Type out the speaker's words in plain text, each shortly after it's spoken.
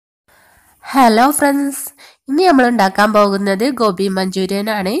Hello friends, ഇനി നമ്മൾ ഉണ്ടാക്കാൻ പോകുന്നത് ഗോബി മഞ്ചൂരിയൻ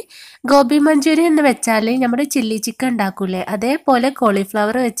ആണ്. ഗോബി മഞ്ചൂരിയൻ എന്ന് വെച്ചാൽ നമ്മുടെ ചില്ലി ചിക്കൻ ഉണ്ടാക്കൂലേ, അതേപോലെ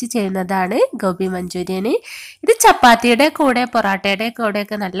കോളിഫ്ലവർ വെച്ച് ചെയ്യുന്നതാണ് ഗോബി മഞ്ചൂരിയൻ. ഇത് ചപ്പാത്തിയുടെ കൂടെ പൊറാട്ടയുടെ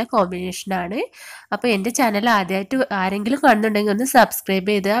കൂടെയൊക്കെ നല്ല കോമ്പിനേഷനാണ്. അപ്പോൾ എൻ്റെ ചാനൽ ആദ്യമായിട്ട് ആരെങ്കിലും കാണുന്നുണ്ടെങ്കിൽ ഒന്ന്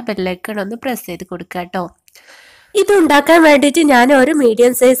സബ്സ്ക്രൈബ് ചെയ്ത് ആ ബെല്ലൈക്കൺ ഒന്ന് പ്രസ് ചെയ്ത് കൊടുക്കുക കേട്ടോ. ഇത് ഉണ്ടാക്കാൻ വേണ്ടിയിട്ട് ഞാൻ ഒരു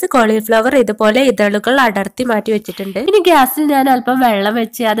മീഡിയം സൈസ് കോളിഫ്ലവർ ഇതുപോലെ ഇതളുകൾ അടർത്തി മാറ്റി വെച്ചിട്ടുണ്ട്. ഇനി ഗ്യാസിൽ ഞാൻ അല്പം വെള്ളം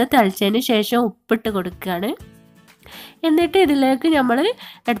വെച്ച് അത് തിളച്ചതിന് ശേഷം ഉപ്പിട്ട് കൊടുക്കുകയാണ്. എന്നിട്ട് ഇതിലേക്ക് നമ്മൾ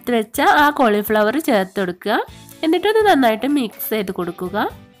എടുത്ത് വെച്ച ആ കോളിഫ്ലവർ ചേർത്ത് കൊടുക്കുക. എന്നിട്ടത് നന്നായിട്ട് മിക്സ് ചെയ്ത് കൊടുക്കുക.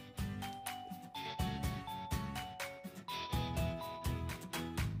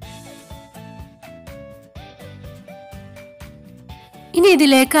 ഇനി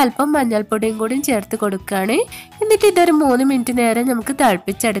ഇതിലേക്ക് അല്പം മഞ്ഞൾപ്പൊടിയും കൂടി ചേർത്ത് കൊടുക്കുകയാണ്. എന്നിട്ട് ഇതൊരു 3 മിനിറ്റ് നേരം നമുക്ക്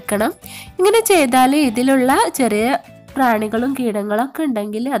തിളപ്പിച്ചെടുക്കണം. ഇങ്ങനെ ചെയ്താൽ ഇതിലുള്ള ചെറിയ പ്രാണികളും കീടങ്ങളൊക്കെ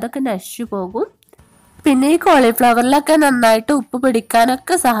ഉണ്ടെങ്കിൽ അതൊക്കെ നശിച്ചു പോകും. പിന്നെ ഈ കോളിഫ്ലവറിലൊക്കെ നന്നായിട്ട് ഉപ്പ്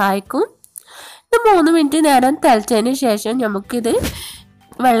പിടിക്കാനൊക്കെ സഹായിക്കും. ഇത് 3 മിനിറ്റ് നേരം തിളച്ചതിന് ശേഷം നമുക്കിത്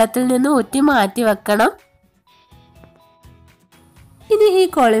വെള്ളത്തിൽ നിന്ന് ഊറ്റി മാറ്റി വെക്കണം. ഇനി ഈ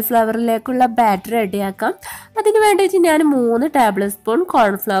കോളിഫ്ലവറിലേക്കുള്ള ബാറ്റർ റെഡിയാക്കാം. അതിന് വേണ്ടിയിട്ട് ഞാൻ 3 ടേബിൾ സ്പൂൺ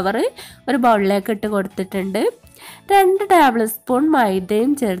കോൺഫ്ലവർ ഒരു ബൗളിലേക്ക് ഇട്ട് കൊടുത്തിട്ടുണ്ട്. 2 ടേബിൾ സ്പൂൺ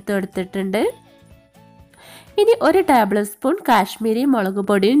മൈദയും ചേർത്ത് കൊടുത്തിട്ടുണ്ട്. ഇനി 1 ടേബിൾ സ്പൂൺ കാശ്മീരി മുളക്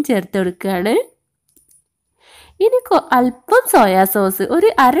പൊടിയും ചേർത്ത് കൊടുക്കുകയാണ്. ഇനി അല്പം സോയാ സോസ്, ഒരു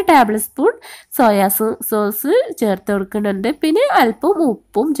 1/2 ടേബിൾ സ്പൂൺ സോയാ സോസ് ചേർത്ത് കൊടുക്കുന്നുണ്ട്. പിന്നെ അല്പം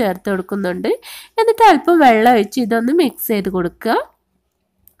ഉപ്പും ചേർത്ത് കൊടുക്കുന്നുണ്ട്. എന്നിട്ട് അല്പം വെള്ളം ഒഴിച്ച് ഇതൊന്ന് മിക്സ് ചെയ്ത് കൊടുക്കുക.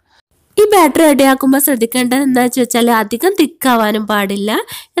 ഈ ബാറ്റർ റെഡിയാക്കുമ്പോൾ ശ്രദ്ധിക്കേണ്ടത് എന്താണെന്ന് വെച്ചാൽ അധികം തിക്കാവാനും പാടില്ല,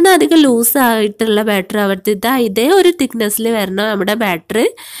 എന്നാൽ അധികം ലൂസ് ആയിട്ടുള്ള ബാറ്റർ ആവരുത്. ഇതേ ഒരു തിക്നെസ്സിൽ വരണം നമ്മുടെ ബാറ്റർ.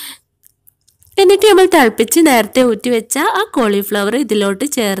 എന്നിട്ട് നമ്മൾ തിളപ്പിച്ച് നേരത്തെ ഊറ്റി വെച്ച ആ കോളിഫ്ലവർ ഇതിലോട്ട്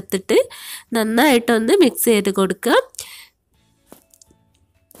ചേർത്തിട്ട് നന്നായിട്ടൊന്ന് മിക്സ് ചെയ്ത് കൊടുക്കുക.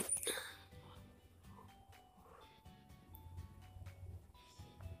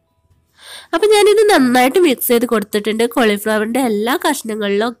 അപ്പം ഞാനിത് നന്നായിട്ട് മിക്സ് ചെയ്ത് കൊടുത്തിട്ടുണ്ട്. കോളിഫ്ലവറിൻ്റെ എല്ലാ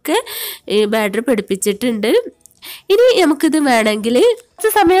കഷ്ണങ്ങളിലൊക്കെ ഈ ബാറ്റർ പിടിപ്പിച്ചിട്ടുണ്ട്. ഇനി നമുക്കിത് വേണമെങ്കിൽ കുറച്ച്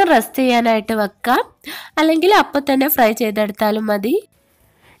സമയം റെസ്റ്റ് ചെയ്യാനായിട്ട് വെക്കാം, അല്ലെങ്കിൽ അപ്പം തന്നെ ഫ്രൈ ചെയ്തെടുത്താലും മതി.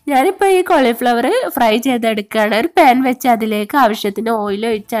 ഞാനിപ്പോൾ ഈ കോളിഫ്ലവർ ഫ്രൈ ചെയ്തെടുക്കുകയാണ്. ഒരു പാൻ വെച്ച് അതിലേക്ക് ആവശ്യത്തിന് ഓയിൽ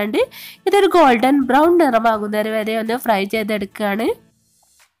ഒഴിച്ചാണ്ട് ഇതൊരു ഗോൾഡൻ ബ്രൗൺ നിറമാകുന്നത് വരെ ഒന്ന് ഫ്രൈ ചെയ്തെടുക്കുകയാണ്.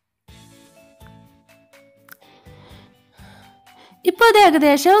 ഇപ്പോൾ ഇത്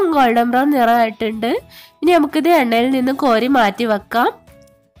ഏകദേശം ഗോൾഡൻ ബ്രൗൺ നിറമായിട്ടുണ്ട്. ഇനി നമുക്കിത് എണ്ണയിൽ നിന്ന് കോരി മാറ്റി വെക്കാം.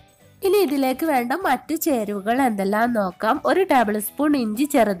 ഇനി ഇതിലേക്ക് വേണ്ട മറ്റ് ചേരുവകൾ എന്തെല്ലാം നോക്കാം. 1 ടേബിൾ സ്പൂൺ ഇഞ്ചി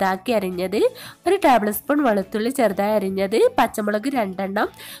ചെറുതാക്കി അരിഞ്ഞത്, 1 ടേബിൾ സ്പൂൺ വെളുത്തുള്ളി ചെറുതായി അരിഞ്ഞത്, പച്ചമുളക് 2 എണ്ണം,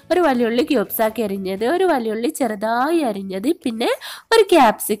 ഒരു വലിയുള്ളി ക്യൂബ്സാക്കി അരിഞ്ഞത്, ഒരു വലിയുള്ളി ചെറുതായി അരിഞ്ഞത്, പിന്നെ ഒരു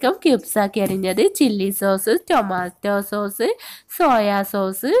ക്യാപ്സിക്കം ക്യൂബ്സാക്കി അരിഞ്ഞത്, chilli sauce, tomato sauce, soya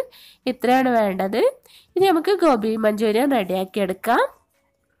sauce, ഇത്രയാണ് വേണ്ടത്. ഇനി നമുക്ക് ഗോബി മഞ്ചൂരിയൻ റെഡിയാക്കി എടുക്കാം.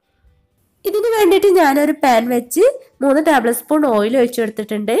 ഇതിന് വേണ്ടിയിട്ട് ഞാനൊരു പാൻ വെച്ച് 3 ടേബിൾ സ്പൂൺ ഓയിൽ ഒഴിച്ചു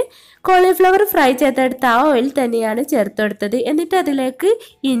കൊടുത്തിട്ടുണ്ട്. കോളിഫ്ലവർ ഫ്രൈ ചെയ്തെടുത്ത ആ ഓയിൽ തന്നെയാണ് ചേർത്ത് കൊടുത്തത്. എന്നിട്ട് അതിലേക്ക്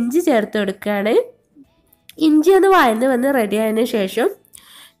ഇഞ്ചി ചേർത്ത് കൊടുക്കുകയാണ്. ഇഞ്ചി ഒന്ന് വഴന്ന് വന്ന് റെഡി ആയതിനു ശേഷം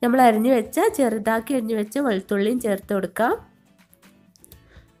നമ്മൾ ചെറുതാക്കി അരിഞ്ഞു വെച്ച വെളുത്തുള്ളിയും ചേർത്ത് കൊടുക്കാം.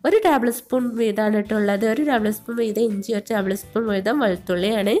 1 ടേബിൾ സ്പൂൺ വീതമാണ് ഇട്ടുള്ളത്. 1 ടേബിൾ സ്പൂൺ വീതം ഇഞ്ചി, 1 ടേബിൾ സ്പൂൺ വീതം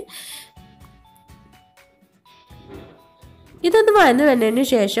വെളുത്തുള്ളിയാണ്. ഇതൊന്ന് വഴന്ന് വന്നതിന്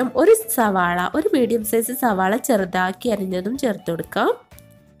ശേഷം ഒരു മീഡിയം സൈസ് സവാള ചെറുതാക്കി അരിഞ്ഞതും ചേർത്ത് കൊടുക്കാം.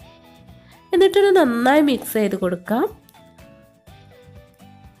 എന്നിട്ടൊന്ന് നന്നായി മിക്സ് ചെയ്ത് കൊടുക്കാം.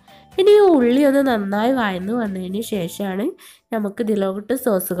 ഇനി ഈ ഉള്ളി ഒന്ന് നന്നായി വഴന്ന് വന്നതിന് ശേഷമാണ് നമുക്ക് ഇതിലോട്ട്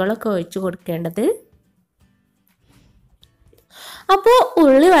സോസുകളൊക്കെ ഒഴിച്ചു കൊടുക്കേണ്ടത്. അപ്പോൾ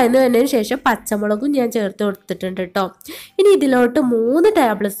ഉള്ളി വഴന്ന് വന്നതിന് ശേഷം പച്ചമുളകും ഞാൻ ചേർത്ത് കൊടുത്തിട്ടുണ്ട് കേട്ടോ. ഇനി ഇതിലോട്ട് 3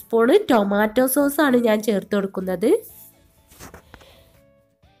 ടേബിൾ സ്പൂൺ ടൊമാറ്റോ സോസാണ് ഞാൻ ചേർത്ത് കൊടുക്കുന്നത്.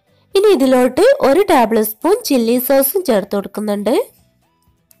 ഇനി ഇതിലോട്ട് 1 ടേബിൾ സ്പൂൺ ചില്ലി സോസും ചേർത്ത് കൊടുക്കുന്നുണ്ട്.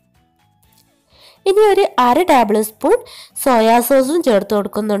 ഇനി ഒരു 1/2 ടേബിൾ സ്പൂൺ സോയാ സോസും ചേർത്ത്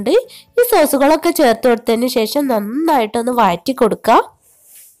കൊടുക്കുന്നുണ്ട്. ഈ സോസുകളൊക്കെ ചേർത്ത് കൊടുത്തതിന് ശേഷം നന്നായിട്ടൊന്ന് വഴറ്റി കൊടുക്കാം.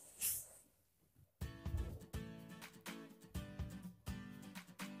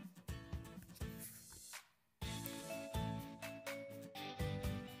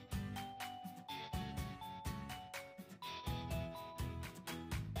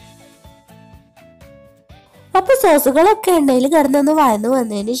 അപ്പോൾ സോസുകളൊക്കെ എണ്ണയിൽ കിടന്നൊന്ന് വഴന്ന്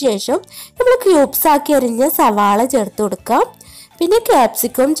വന്നതിന് ശേഷം നമ്മൾ ക്യൂബ്സ് ആക്കി അരിഞ്ഞ സവാള ചേർത്ത് കൊടുക്കാം. പിന്നെ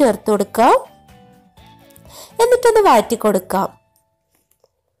ക്യാപ്സിക്കം ചേർത്ത് കൊടുക്കാം. എന്നിട്ടൊന്ന് വഴറ്റി കൊടുക്കാം.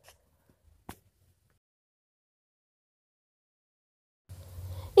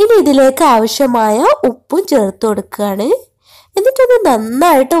 ഇനി ഇതിലേക്ക് ആവശ്യമായ ഉപ്പും ചേർത്ത് കൊടുക്കുകയാണ്. എന്നിട്ടൊന്ന്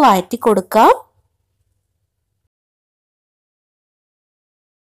നന്നായിട്ട് വഴറ്റി കൊടുക്കാം.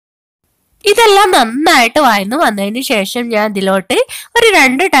 ഇതെല്ലാം നന്നായിട്ട് വഴന്നു വന്നതിന് ശേഷം ഞാൻ ഇതിലോട്ട് ഒരു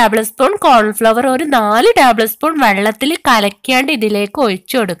 2 ടേബിൾ സ്പൂൺ കോൺഫ്ലവർ, ഒരു 4 ടേബിൾ സ്പൂൺ വെള്ളത്തിൽ കലക്കിയാണ്ട് ഇതിലേക്ക്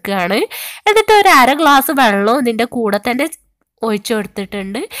ഒഴിച്ചു കൊടുക്കുകയാണ്. എന്നിട്ട് ഒരു 1/2 ഗ്ലാസ് വെള്ളവും ഇതിൻ്റെ കൂടെ തന്നെ ഒഴിച്ചു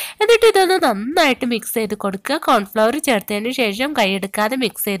കൊടുത്തിട്ടുണ്ട്. എന്നിട്ട് ഇതൊന്ന് നന്നായിട്ട് മിക്സ് ചെയ്ത് കൊടുക്കുക. കോൺഫ്ലവർ ചേർത്തതിന് ശേഷം കൈയെടുക്കാതെ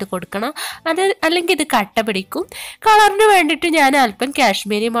മിക്സ് ചെയ്ത് കൊടുക്കണം, അല്ലെങ്കിൽ ഇത് കട്ട പിടിക്കും. കളറിന് വേണ്ടിയിട്ട് ഞാൻ അല്പം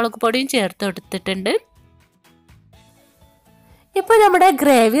കാശ്മീരി മുളക് പൊടിയും ചേർത്ത് കൊടുത്തിട്ടുണ്ട്. ഇപ്പോൾ നമ്മുടെ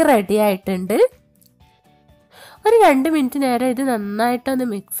ഗ്രേവി റെഡി ആയിട്ടുണ്ട്. ഒരു 2 മിനിറ്റ് നേരം ഇത് നന്നായിട്ടൊന്ന്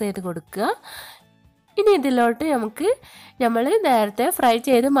മിക്സ് ചെയ്ത് കൊടുക്കുക. ഇനി ഇതിലോട്ട് നമ്മൾ നേരത്തെ ഫ്രൈ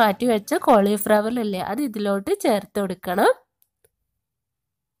ചെയ്ത് മാറ്റി വെച്ച കോളിഫ്ലവറില്ലേ, അത് ഇതിലോട്ട് ചേർത്ത് കൊടുക്കണം.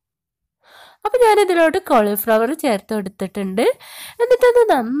 അപ്പോൾ ഞാൻ ഇതിലോട്ട് കോളിഫ്ലവർ ചേർത്ത് കൊടുത്തിട്ടുണ്ട്. എന്നിട്ടത്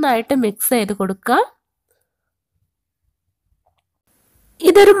നന്നായിട്ട് മിക്സ് ചെയ്ത് കൊടുക്കുക.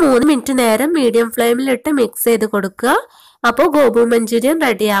 ഇതൊരു 3 മിനിറ്റ് നേരം മീഡിയം ഫ്ലെയിമിലിട്ട് മിക്സ് ചെയ്ത് കൊടുക്കുക. അപ്പോൾ ഗോബി മഞ്ചൂരിയൻ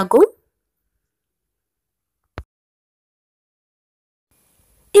റെഡിയാകും.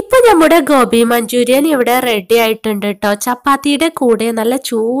 ഇപ്പൊ നമ്മുടെ ഗോബി മഞ്ചൂരിയൻ ഇവിടെ റെഡി ആയിട്ടുണ്ട് കേട്ടോ. ചപ്പാത്തിയുടെ കൂടെ, നല്ല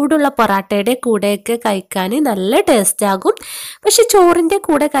ചൂടുള്ള പൊറാട്ടയുടെ കൂടെയൊക്കെ കഴിക്കാൻ നല്ല ടേസ്റ്റ് ആകും. പക്ഷെ ചോറിന്റെ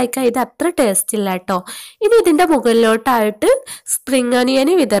കൂടെ കഴിക്കാൻ ഇത് അത്ര ടേസ്റ്റ് ഇല്ല കേട്ടോ. ഇനി ഇതിന്റെ മുകളിലോട്ടായിട്ട് സ്പ്രിംഗ്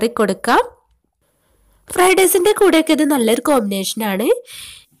ഒനിയൻ വിതറി കൊടുക്കാം. ഫ്രൈഡ് റൈസിന്റെ കൂടെയൊക്കെ ഇത് നല്ലൊരു കോമ്പിനേഷനാണ്.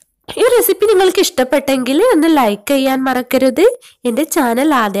 ഈ റെസിപ്പി നിങ്ങൾക്ക് ഇഷ്ടപ്പെട്ടെങ്കിൽ ഒന്ന് ലൈക്ക് ചെയ്യാൻ മറക്കരുത്. എൻ്റെ ചാനൽ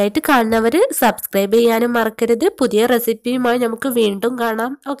ആദ്യമായിട്ട് കാണുന്നവർ സബ്സ്ക്രൈബ് ചെയ്യാനും മറക്കരുത്. പുതിയ റെസിപ്പിയുമായി നമുക്ക് വീണ്ടും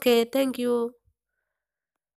കാണാം. Okay, thank you.